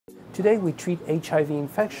today we treat HIV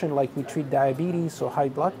infection like we treat diabetes or high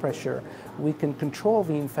blood pressure. We can control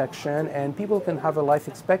the infection and people can have a life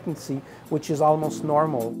expectancy which is almost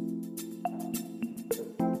normal.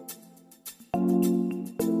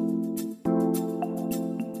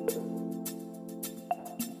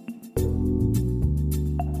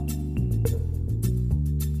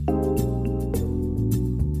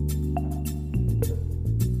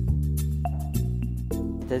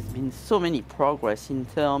 There's been so many progress in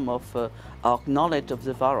terms of our knowledge of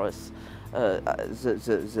the virus,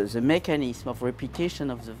 the mechanism of replication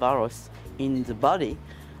of the virus in the body.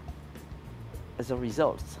 As a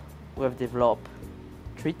result, we have developed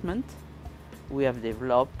treatment, we have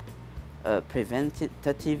developed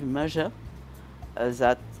preventative measures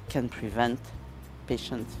that can prevent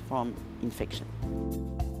patients from infection.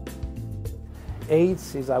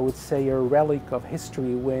 AIDS is, I would say, a relic of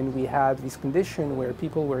history when we had this condition where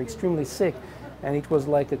people were extremely sick and it was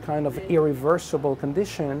like a kind of irreversible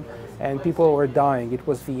condition and people were dying. It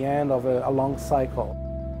was the end of a long cycle.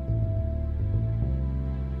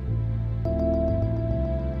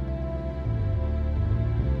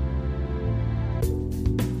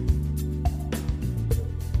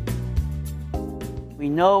 We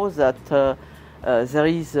know that there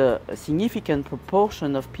is a significant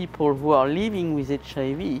proportion of people who are living with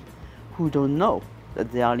HIV who don't know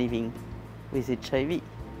that they are living with HIV.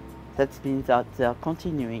 That means that they are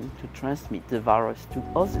continuing to transmit the virus to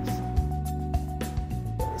others.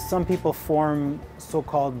 Some people form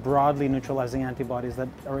so-called broadly neutralizing antibodies that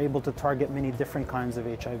are able to target many different kinds of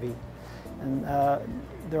HIV. And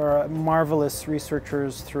there are marvelous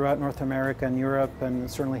researchers throughout North America and Europe, and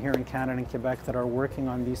certainly here in Canada and Quebec, that are working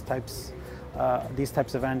on these types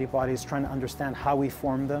of antibodies, trying to understand how we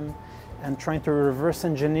form them and trying to reverse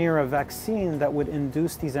engineer a vaccine that would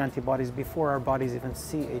induce these antibodies before our bodies even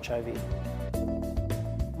see HIV.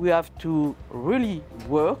 We have to really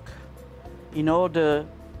work in order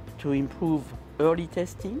to improve early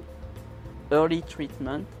testing, early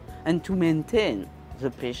treatment, and to maintain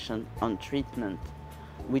the patient on treatment,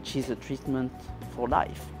 which is a treatment for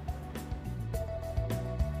life.